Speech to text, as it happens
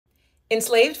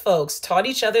Enslaved folks taught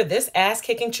each other this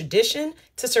ass-kicking tradition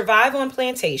to survive on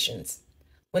plantations.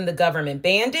 When the government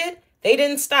banned it, they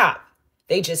didn't stop.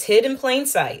 They just hid in plain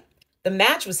sight. The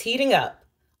match was heating up.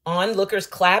 Onlookers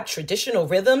clapped traditional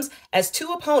rhythms as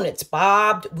two opponents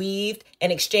bobbed, weaved, and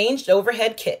exchanged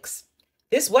overhead kicks.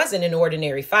 This wasn't an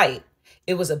ordinary fight.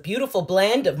 It was a beautiful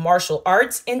blend of martial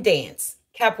arts and dance.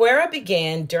 Capoeira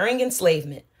began during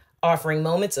enslavement, offering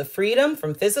moments of freedom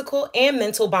from physical and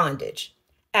mental bondage.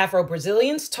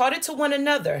 Afro-Brazilians taught it to one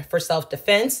another for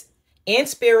self-defense and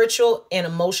spiritual and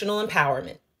emotional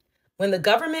empowerment. When the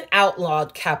government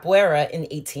outlawed capoeira in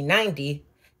 1890,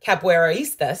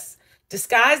 capoeiristas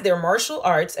disguised their martial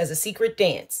arts as a secret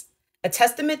dance, a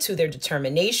testament to their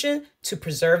determination to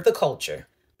preserve the culture.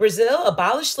 Brazil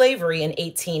abolished slavery in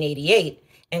 1888,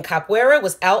 and capoeira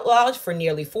was outlawed for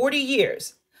nearly 40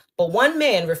 years, but one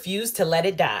man refused to let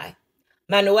it die.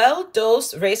 Manuel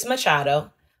dos Reis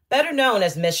Machado, better known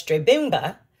as Mestre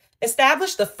Bimba,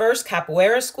 established the first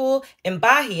capoeira school in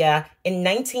Bahia in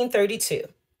 1932.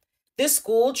 This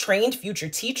school trained future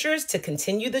teachers to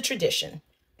continue the tradition.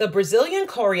 The Brazilian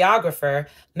choreographer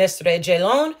Mestre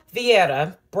Gelon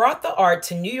Vieira brought the art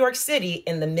to New York City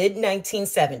in the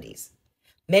mid-1970s.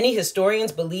 Many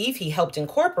historians believe he helped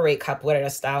incorporate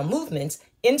capoeira-style movements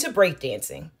into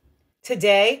breakdancing.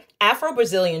 Today,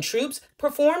 Afro-Brazilian troops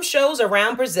perform shows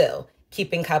around Brazil,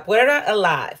 keeping capoeira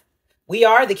alive. We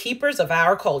are the keepers of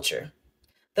our culture.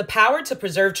 The power to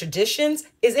preserve traditions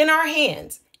is in our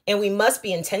hands, and we must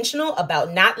be intentional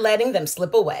about not letting them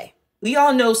slip away. We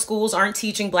all know schools aren't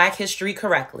teaching Black history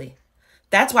correctly.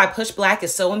 That's why PushBlack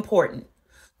is so important.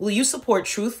 Will you support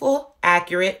truthful,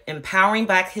 accurate, empowering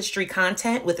Black history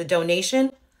content with a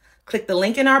donation? Click the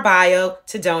link in our bio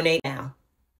to donate now.